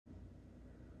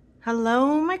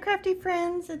Hello, my crafty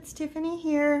friends. It's Tiffany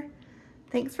here.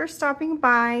 Thanks for stopping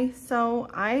by. So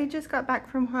I just got back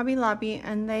from Hobby Lobby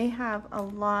and they have a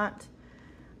lot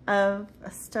of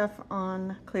stuff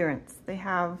on clearance. They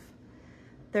have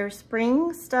their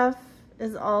spring stuff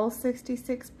is all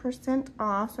 66%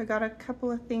 off. So I got a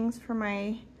couple of things for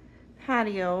my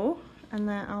patio and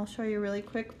then I'll show you really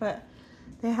quick, but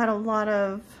they had a lot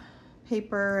of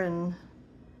paper and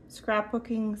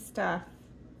scrapbooking stuff,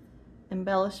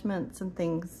 embellishments and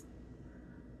things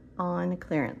on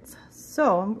clearance.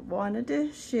 So I wanted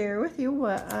to share with you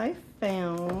what I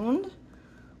found.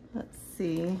 Let's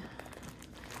see.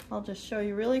 I'll just show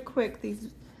you really quick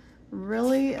these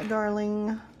really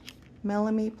darling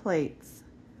Melamie plates.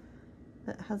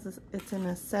 That has this, it's in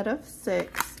a set of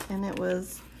 6 and it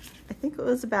was, I think it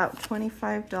was about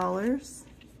 $25.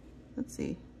 Let's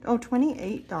see. Oh,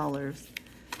 $28.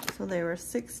 So they were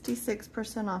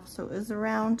 66% off. So it was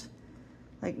around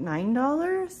like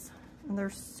 $9, and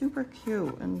they're super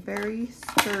cute and very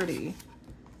sturdy.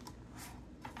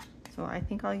 So I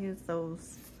think I'll use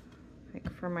those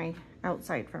like for my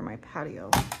outside for my patio,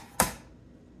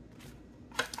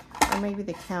 or maybe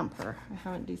the camper. I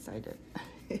haven't decided.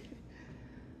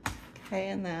 Okay,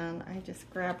 and then I just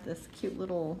grabbed this cute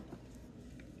little,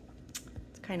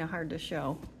 it's kind of hard to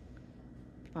show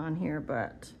on here,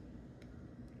 but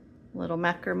little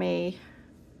macrame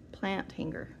plant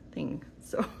hanger thing.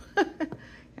 So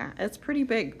yeah, it's pretty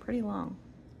big, pretty long.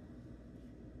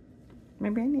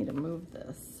 Maybe I need to move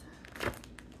this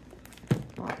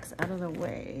box out of the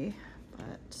way,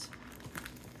 but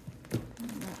that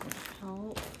would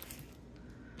help.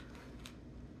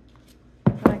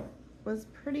 But I was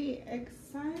pretty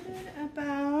excited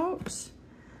about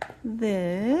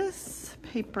this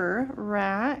paper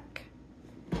rack.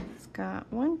 It's got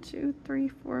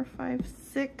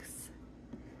 6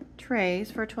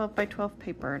 trays for 12 by 12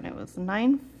 paper, and it was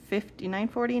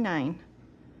 $9.49.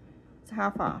 It's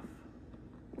half off.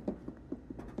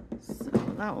 So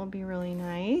that will be really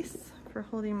nice for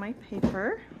holding my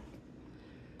paper.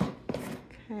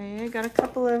 Okay, I got a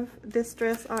couple of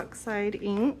Distress Oxide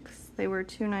inks. They were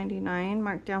 $2.99,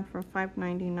 marked down from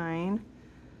 $5.99. A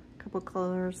couple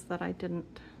colors that I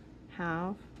didn't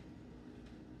have.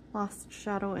 Lost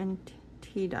Shadow and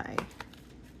Tea Dye.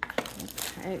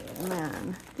 Okay, and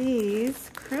then these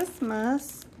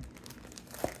Christmas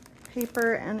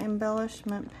paper and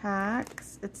embellishment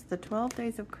packs. It's the 12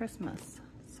 Days of Christmas,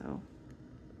 so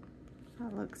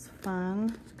that looks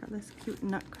fun. It's got this cute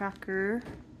nutcracker,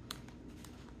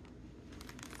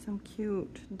 some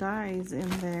cute dies in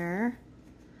there.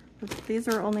 But these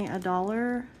are only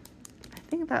 $1. I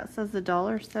think that says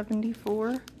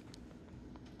 $1.74.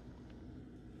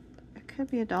 Could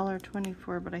be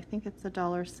 $1.24, but I think it's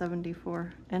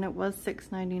 $1.74, and it was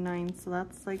 $6.99, so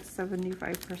that's like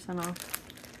 75% off.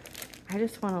 I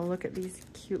just want to look at these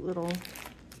cute little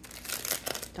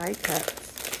die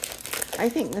cuts. I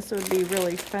think this would be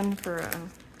really fun for a,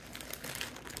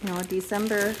 you know, a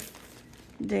December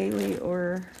daily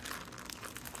or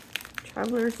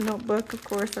traveler's notebook, of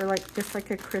course, or like just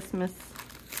like a Christmas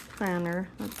planner.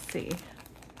 Let's see if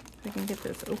I can get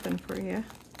this open for you.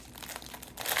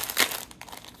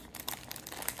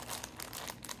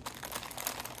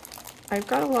 I've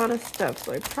got a lot of stuff,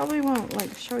 so I probably won't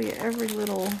like show you every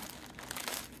little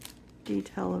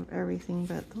detail of everything,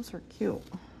 but those are cute.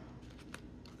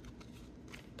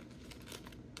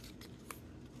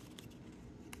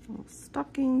 Little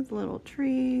stockings, little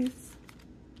trees,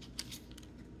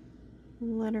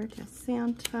 letter to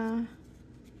Santa.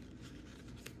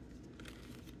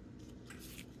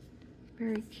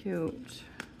 Very cute.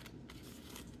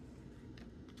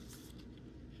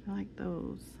 I like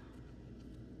those.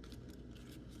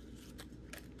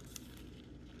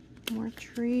 More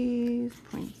trees,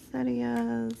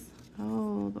 poinsettias.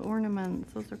 Oh, the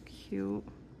ornaments, those are cute.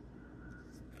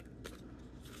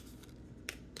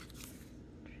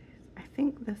 I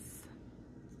think this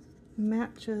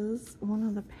matches one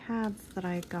of the pads that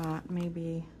I got,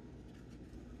 maybe.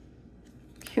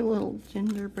 Cute little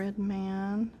gingerbread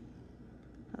man.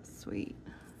 That's sweet.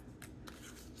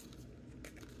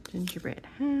 Gingerbread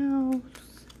house.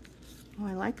 Oh,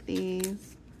 I like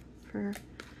these for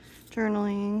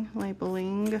journaling,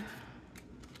 labeling.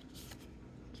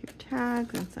 Cute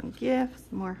tags and some gifts.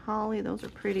 More holly. Those are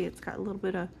pretty. It's got a little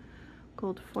bit of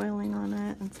gold foiling on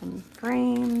it and some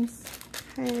frames.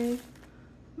 Okay.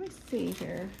 Let me see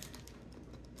here.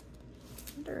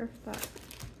 I wonder if that...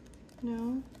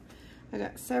 No. I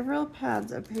got several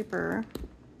pads of paper.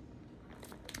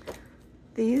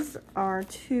 These are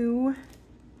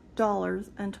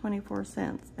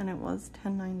 $2.24 and it was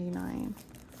 $10.99.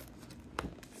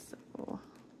 So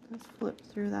this Let's flip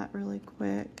through that really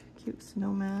quick. Cute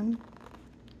snowman.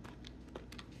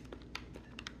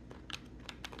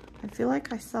 I feel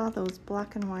like I saw those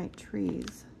black and white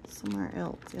trees somewhere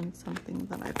else in something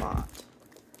that I bought.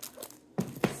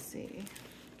 Let's see.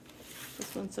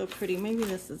 This one's so pretty. Maybe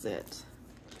this is it.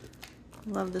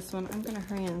 Love this one. I'm gonna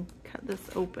hurry and cut this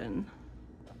open.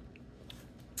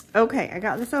 Okay, I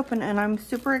got this open and I'm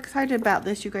super excited about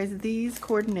this, you guys. These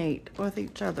coordinate with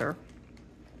each other.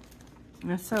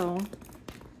 And so,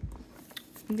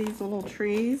 these little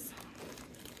trees.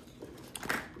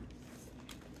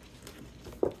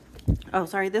 Oh,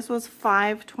 sorry, this was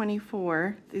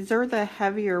 $5.24. These are the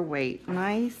heavier weight.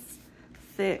 Nice,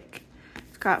 thick.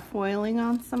 It's got foiling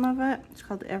on some of it. It's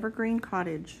called Evergreen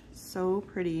Cottage. So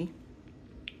pretty.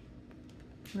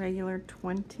 Regular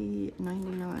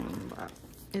 $20.99, but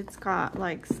it's got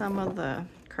like some of the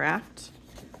craft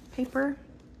paper.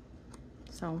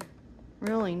 So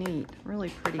really neat, really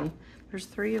pretty. There's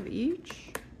 3 of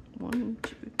each. 1,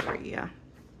 2, 3, yeah.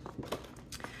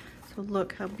 So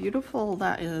look how beautiful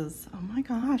that is. Oh my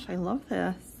gosh, I love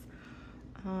this.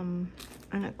 And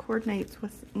it coordinates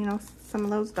with, you know, some of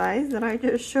those dies that I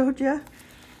just showed you.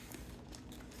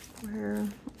 Where,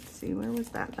 let's see, where was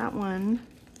that? That one.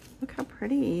 Look how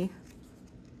pretty.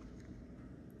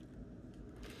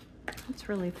 That's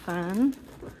really fun.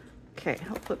 Okay,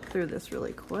 I'll flip through this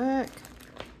really quick.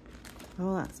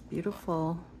 Oh, that's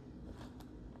beautiful.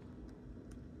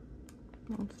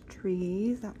 Those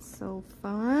trees, that's so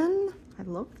fun. I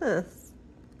love this.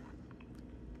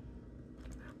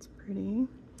 That's pretty.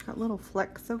 Got little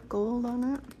flecks of gold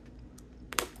on it.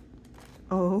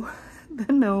 Oh,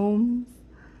 the gnomes.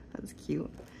 That's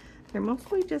cute. They're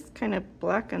mostly just kind of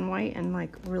black and white and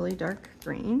like really dark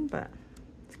green, but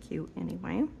it's cute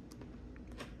anyway.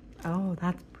 Oh,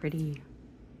 that's pretty.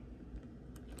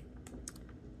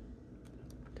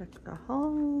 Deck the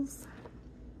halls.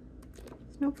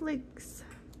 Snowflakes.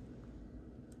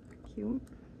 Cute.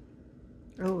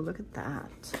 Oh, look at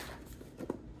that.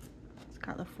 It's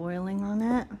got the foiling on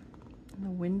it. And the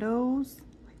windows.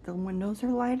 Like the windows are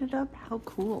lighted up. How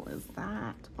cool is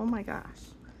that? Oh my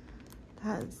gosh.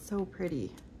 That is so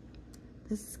pretty.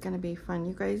 This is gonna be fun.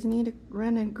 You guys need to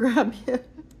run and grab it.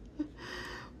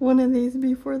 One of these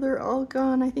before they're all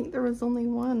gone. I think there was only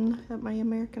one at my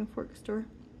American Fork store.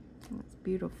 That's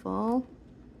beautiful.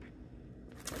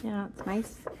 Yeah, it's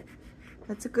nice.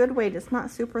 It's a good weight. It's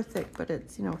not super thick, but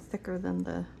it's, you know, thicker than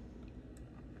the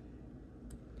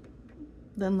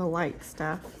light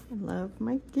stuff. I love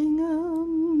my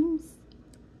ginghams.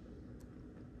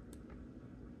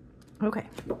 Okay,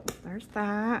 there's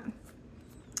that.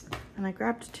 And I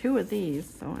grabbed 2 of these,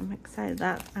 so I'm excited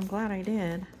that I'm glad I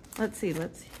did. Let's see,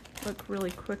 let's look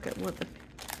really quick at what the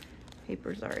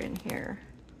papers are in here.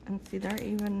 And see, they're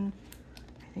even,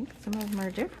 I think some of them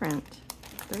are different.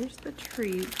 There's the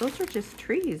trees. Those are just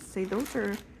trees. See, those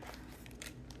are,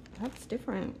 that's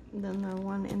different than the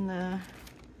one in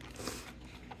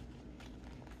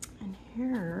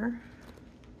here.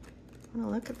 I want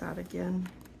to look at that again.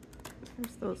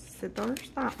 There's those, so there's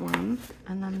that one.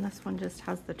 And then this one just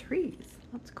has the trees.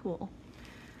 That's cool.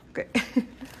 Okay,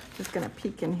 just gonna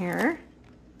peek in here.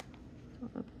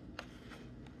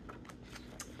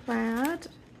 Plaid,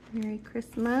 Merry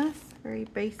Christmas, very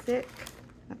basic.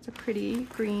 That's a pretty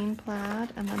green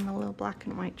plaid, and then the little black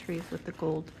and white trees with the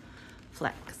gold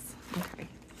flecks. Okay,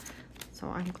 so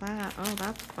I'm glad, oh,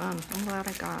 that's fun. I'm glad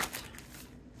I got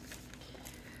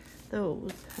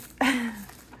those. I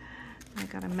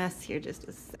got a mess here just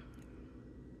a sec.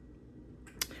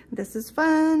 This is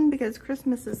fun because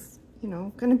Christmas is, you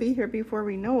know, gonna be here before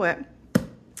we know it.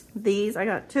 These, I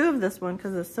got 2 of this one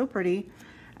because it's so pretty,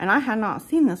 and I had not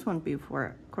seen this one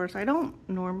before. Of course, I don't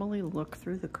normally look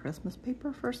through the Christmas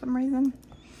paper for some reason.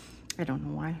 I don't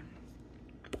know why.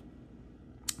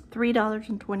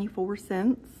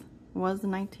 $3.24 was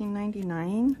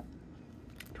 $19.99.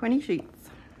 20 sheets.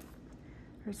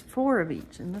 There's 4 of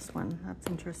each in this one. That's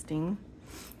interesting.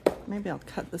 Maybe I'll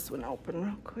cut this one open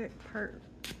real quick, part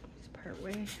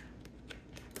way.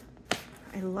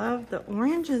 I love the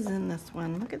oranges in this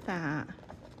one. Look at that.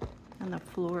 And the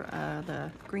floor, the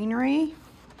greenery.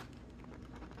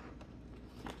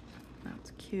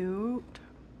 That's cute.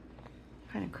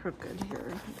 Kind of crooked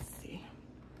here. Let's see.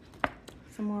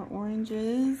 Some more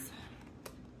oranges.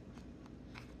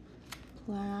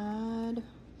 Plaid.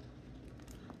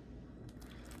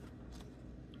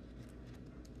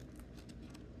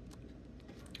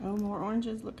 Oh, more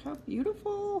oranges. Look how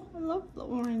beautiful. I love the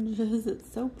oranges.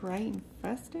 It's so bright and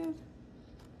festive.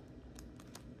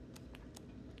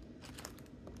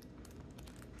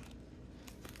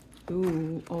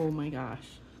 Ooh, oh my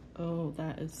gosh. Oh,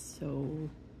 that is so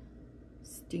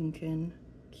stinking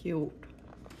cute.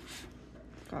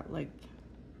 Got like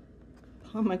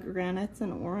pomegranates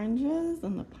and oranges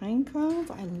and the pine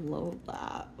cones. I love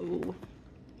that. Ooh.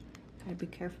 Gotta be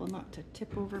careful not to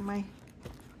tip over my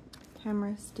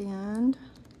camera stand.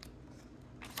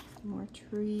 More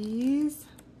trees.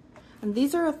 And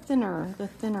these are the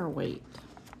thinner weight.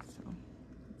 So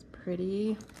it's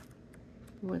pretty.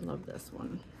 Ooh, I love this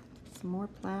one. Some more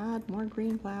plaid, more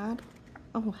green plaid.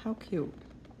 Oh, how cute.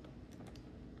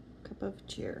 Cup of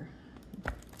cheer.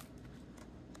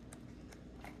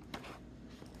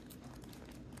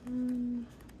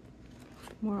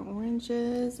 More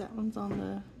oranges. That one's on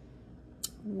the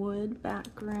wood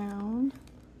background.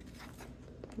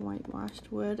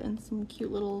 Whitewashed wood and some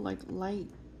cute little like light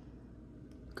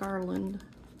garland.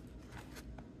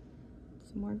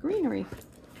 Some more greenery.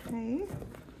 Okay.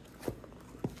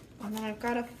 And then I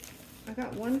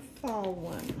got one fall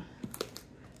one.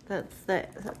 That's the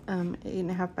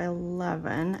 8.5 by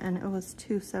 11, and it was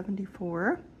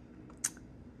 $2.74.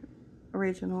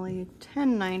 Originally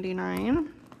 $10.99.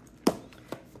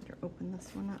 Better open this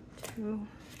one up too.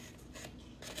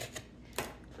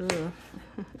 Ugh.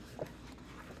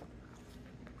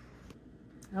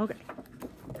 Okay.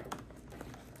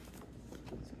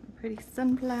 Some pretty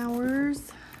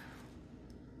sunflowers.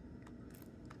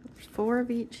 There's 4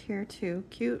 of each here too.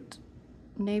 Cute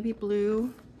navy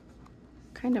blue,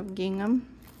 kind of gingham.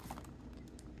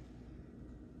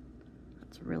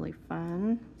 That's really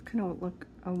fun. It's kind of look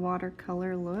a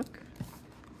watercolor look.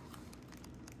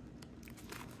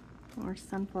 More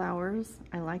sunflowers.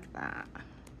 I like that.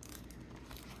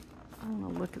 I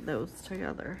want to look at those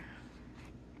together.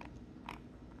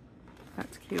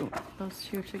 That's cute. Those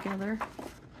two together.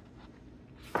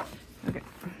 Okay.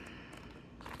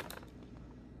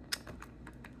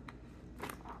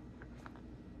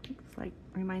 Looks like,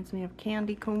 reminds me of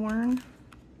candy corn.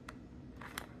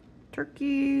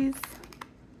 Turkeys.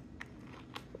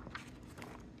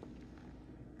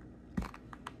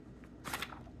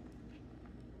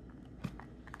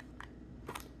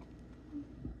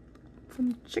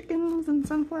 Some chickens and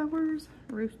sunflowers.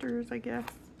 Roosters, I guess.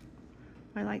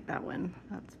 I like that one.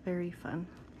 That's very fun.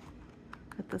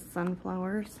 With the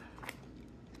sunflowers.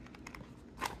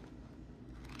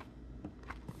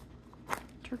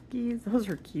 Turkeys. Those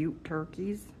are cute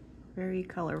turkeys. Very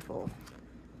colorful.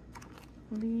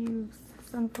 Leaves,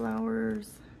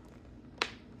 sunflowers.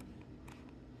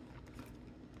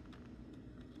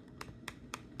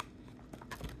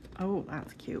 Oh,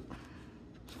 that's cute.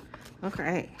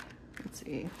 Okay. Let's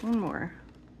see. One more.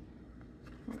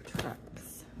 More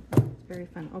trucks. Very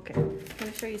fun. Okay, I'm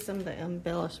going to show you some of the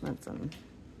embellishments and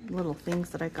little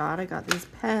things that I got. I got these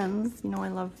pens. You know I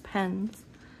love pens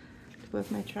with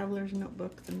my traveler's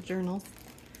notebooks and journals.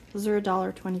 Those are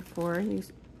 $1.24.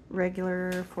 These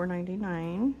regular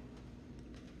 $4.99.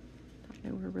 Thought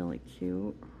they were really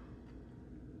cute.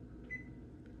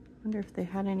 Wonder if they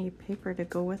had any paper to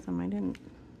go with them. I didn't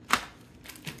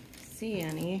see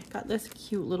any. Got this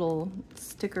cute little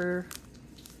sticker,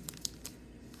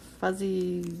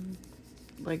 fuzzy,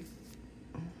 like,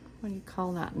 what do you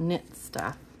call that, knit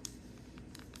stuff?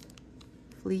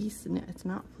 Fleece? It's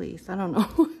not fleece. I don't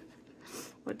know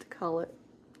what to call it.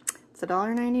 It's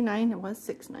 $1.99. It was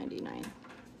 $6.99. I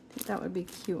think that would be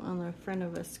cute on the front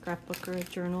of a scrapbook or a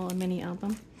journal, a mini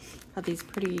album. Had these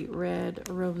pretty red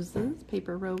roses,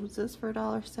 paper roses for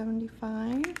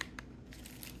 $1.75.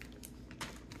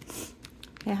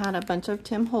 They had a bunch of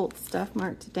Tim Holtz stuff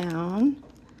marked down.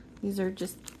 These are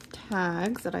just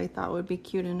tags that I thought would be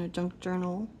cute in a junk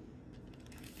journal.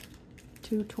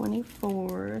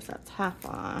 $2.24, so that's half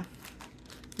off.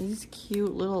 These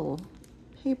cute little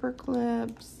paper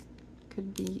clips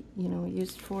could be, you know,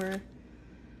 used for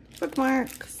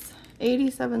bookmarks.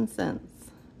 87 cents.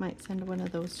 Might send one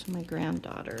of those to my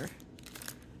granddaughter.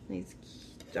 These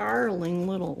darling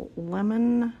little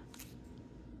lemon,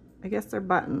 I guess they're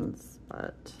buttons,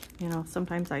 but you know,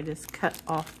 sometimes I just cut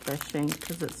off the shank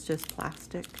because it's just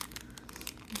plastic.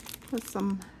 With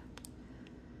some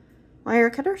wire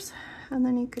cutters, and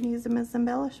then you can use them as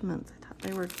embellishments. I thought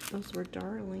those were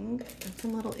darling. And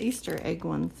some little Easter egg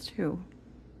ones too.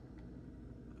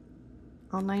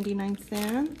 All 99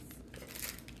 cents.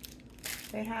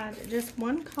 They had just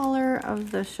one color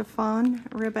of the chiffon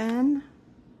ribbon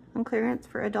on clearance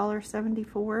for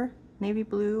 $1.74, navy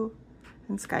blue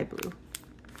and sky blue.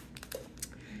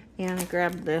 And I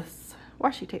grabbed this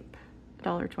washi tape,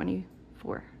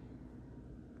 $1.24.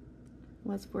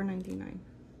 Was $4.99.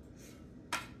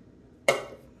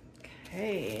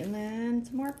 Okay, and then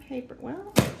some more paper.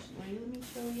 Well, actually, let me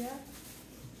show you.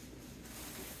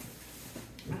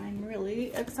 I'm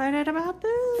really excited about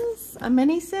this. A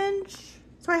mini cinch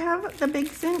So I have the big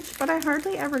cinch, but I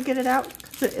hardly ever get it out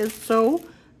because it is so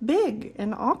big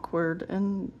and awkward,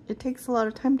 and it takes a lot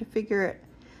of time to figure it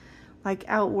like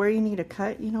out where you need to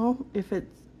cut, you know, if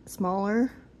it's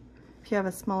smaller, if you have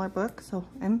a smaller book. So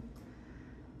I'm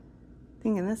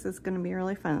thinking this is going to be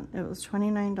really fun. It was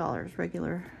 $29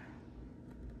 regular.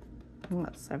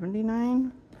 What,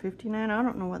 $79, $59? I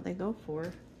don't know what they go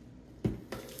for.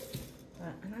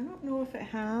 And I don't know if it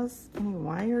has any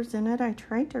wires in it. I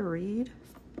tried to read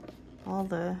all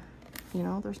the, you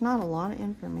know, there's not a lot of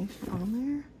information on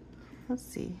there. Let's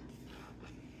see.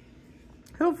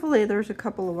 Hopefully there's a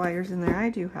couple of wires in there. I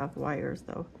do have wires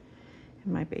though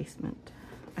in my basement.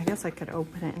 I guess I could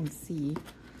open it and see.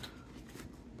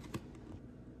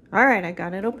 All right, I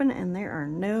got it open and there are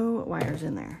no wires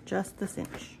in there, just the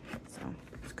cinch. So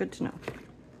it's good to know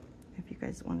if you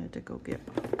guys wanted to go get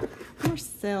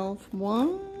yourself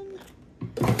one.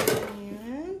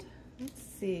 And let's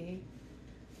see,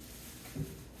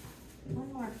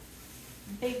 one more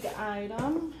big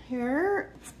item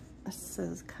here. It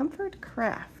says Comfort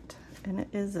Craft, and it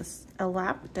is a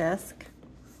lap desk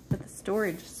with a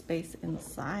storage space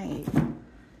inside.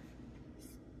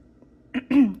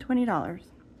 $20.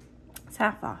 It's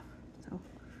half off, so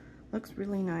looks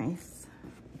really nice.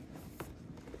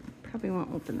 Probably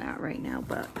won't open that right now,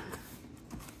 but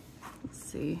let's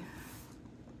see.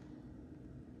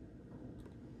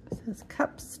 It says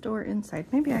cup store inside.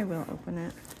 Maybe I will open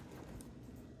it.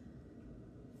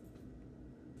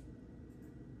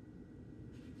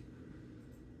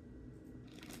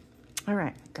 All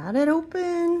right, got it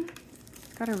open.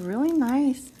 Got a really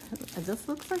nice, this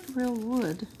looks like real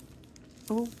wood.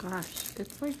 Oh gosh,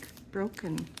 it's like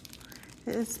broken.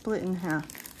 It is split in half.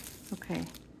 Okay.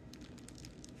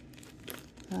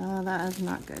 That is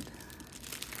not good.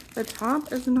 The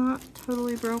top is not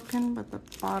totally broken, but the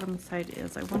bottom side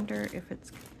is. I wonder if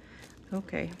it's,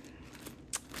 okay.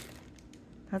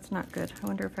 That's not good. I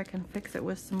wonder if I can fix it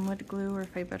with some wood glue or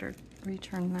if I better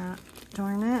return that.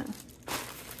 Darn it.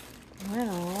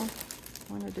 Well,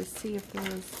 wanted to see if there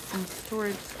was some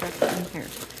storage stuff in here.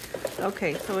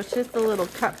 Okay, so it's just the little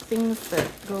cup things that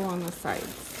go on the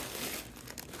sides.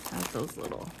 Has those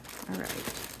little, all right,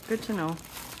 good to know.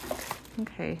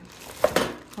 Okay,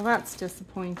 well that's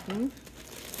disappointing.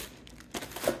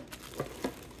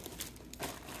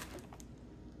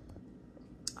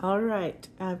 All right,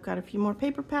 I've got a few more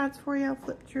paper pads for you. I'll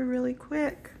flip through really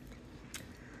quick.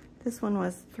 This one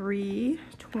was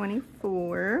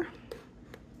 $3.24.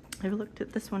 I've looked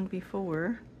at this one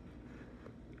before,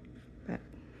 but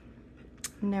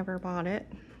never bought it.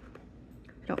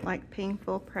 I don't like paying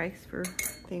full price for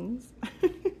things.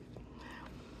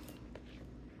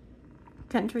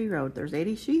 Country Road, there's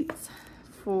 80 sheets,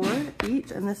 4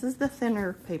 each, and this is the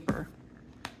thinner paper.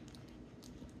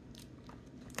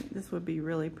 This would be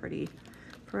really pretty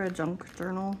for a junk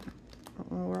journal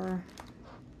or,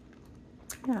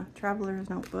 yeah, traveler's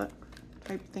notebook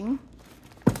type thing.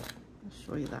 I'll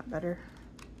show you that better.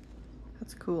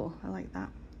 That's cool. I like that.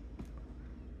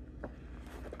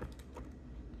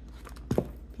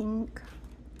 Pink.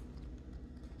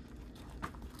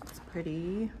 It's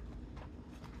pretty.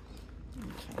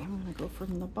 Okay, I'm gonna go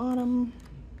from the bottom.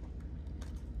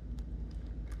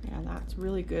 Yeah, that's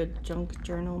really good junk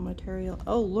journal material.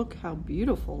 Oh, look how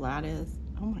beautiful that is.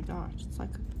 Oh my gosh, it's like,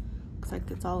 looks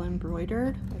like it's all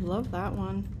embroidered. I love that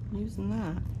one. I'm using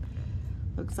that.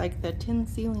 Looks like the tin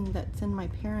ceiling that's in my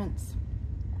parents'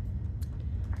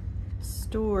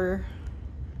 store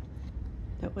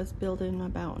that was built in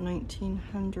about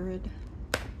 1900.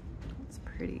 That's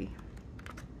pretty.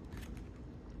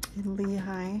 In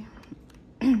Lehigh.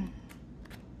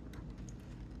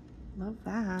 Love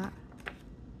that.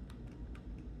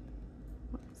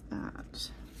 What's that?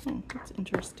 Oh, that's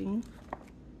interesting.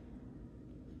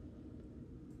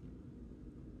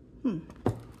 Kind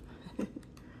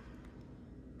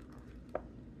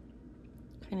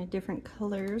of different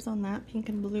colors on that, pink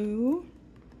and blue.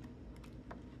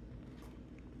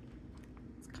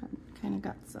 It's kind of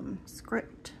got some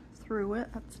script through it.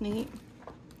 That's neat.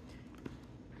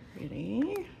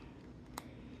 Pretty.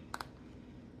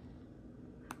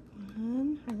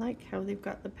 And I like how they've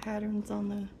got the patterns on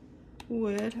the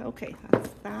wood. Okay,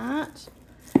 that's that.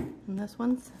 And this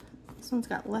one's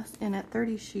got less in it,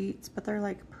 30 sheets, but they're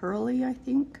like pearly, I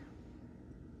think.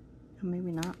 Or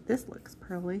maybe not. This looks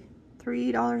pearly.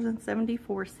 $3.74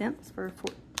 for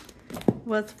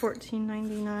was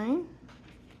 $14.99.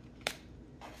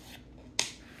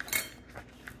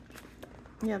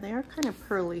 Yeah, they are kind of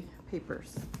pearly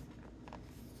papers.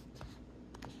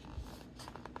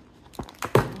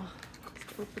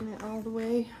 Let's open it all the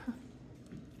way.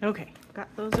 Okay, got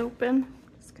those open.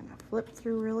 Just gonna flip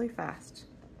through really fast.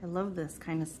 I love this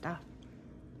kind of stuff.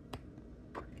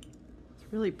 It's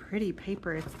really pretty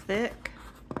paper. It's thick,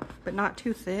 but not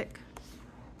too thick.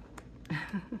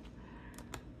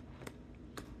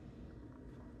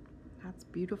 That's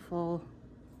beautiful.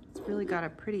 It's really got a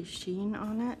pretty sheen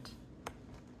on it.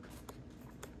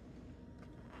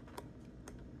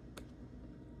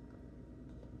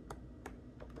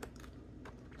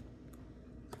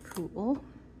 Cool.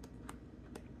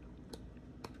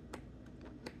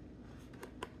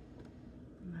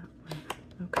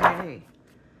 Okay,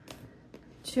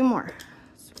 2 more.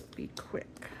 This will be quick.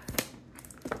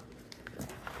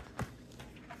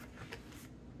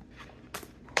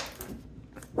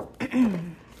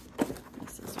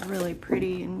 This is really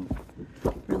pretty and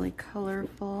really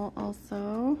colorful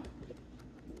also.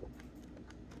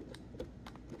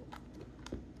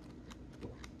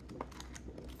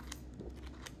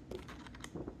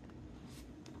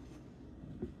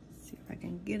 Let's see if I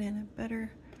can get in a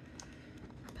better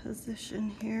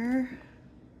position here.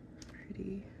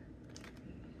 Pretty.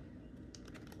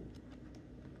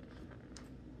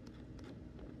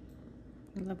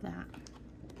 I love that.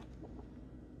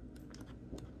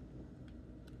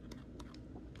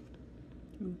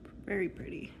 Ooh, very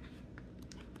pretty.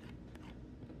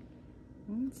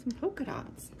 And some polka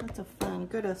dots. That's a fun,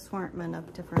 good assortment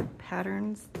of different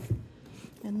patterns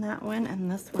in that one.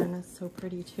 And this one is so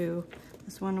pretty too.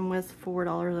 This one was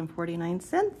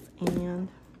 $4.49 and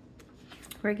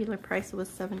regular price was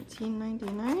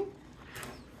 $17.99.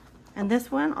 And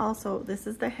this one also, this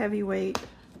is the heavyweight.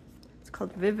 It's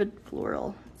called Vivid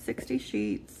Floral, 60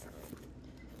 sheets.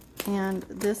 And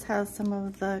this has some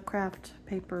of the craft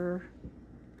paper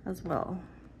as well.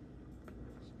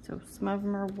 So some of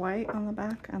them are white on the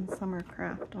back and some are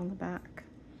craft on the back.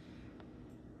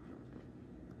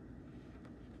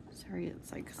 Sorry,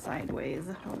 it's like sideways.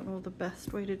 I don't know the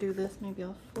best way to do this. Maybe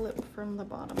I'll flip from the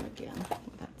bottom again.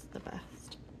 That's the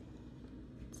best.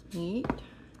 It's neat.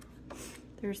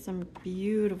 There's some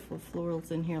beautiful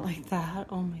florals in here like that.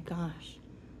 Oh my gosh.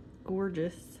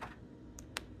 Gorgeous.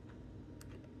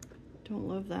 Don't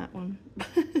love that one.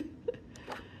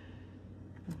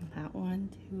 That one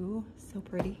too. So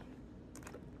pretty.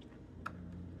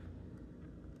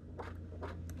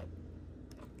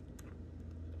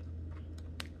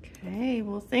 Okay,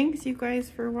 well thanks you guys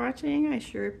for watching. I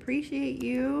sure appreciate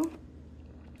you.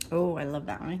 Oh, I love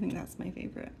that one. I think that's my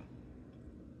favorite.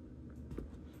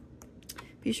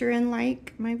 Be sure and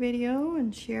like my video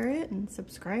and share it and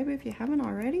subscribe if you haven't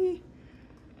already.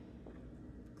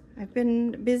 I've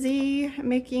been busy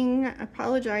making,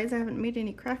 apologize, I haven't made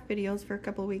any craft videos for a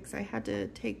couple weeks. I had to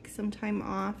take some time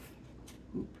off,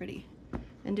 ooh, pretty,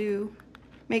 and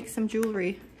make some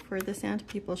jewelry for the Santa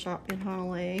People shop in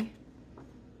Honolulu.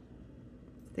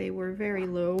 They were very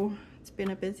low. It's been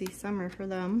a busy summer for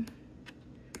them.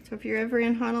 So if you're ever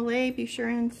in Honolulu, be sure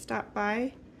and stop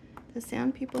by the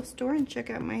Santa People store and check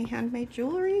out my handmade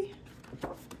jewelry.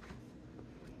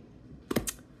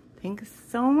 Thanks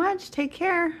so much. Take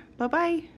care. Bye-bye.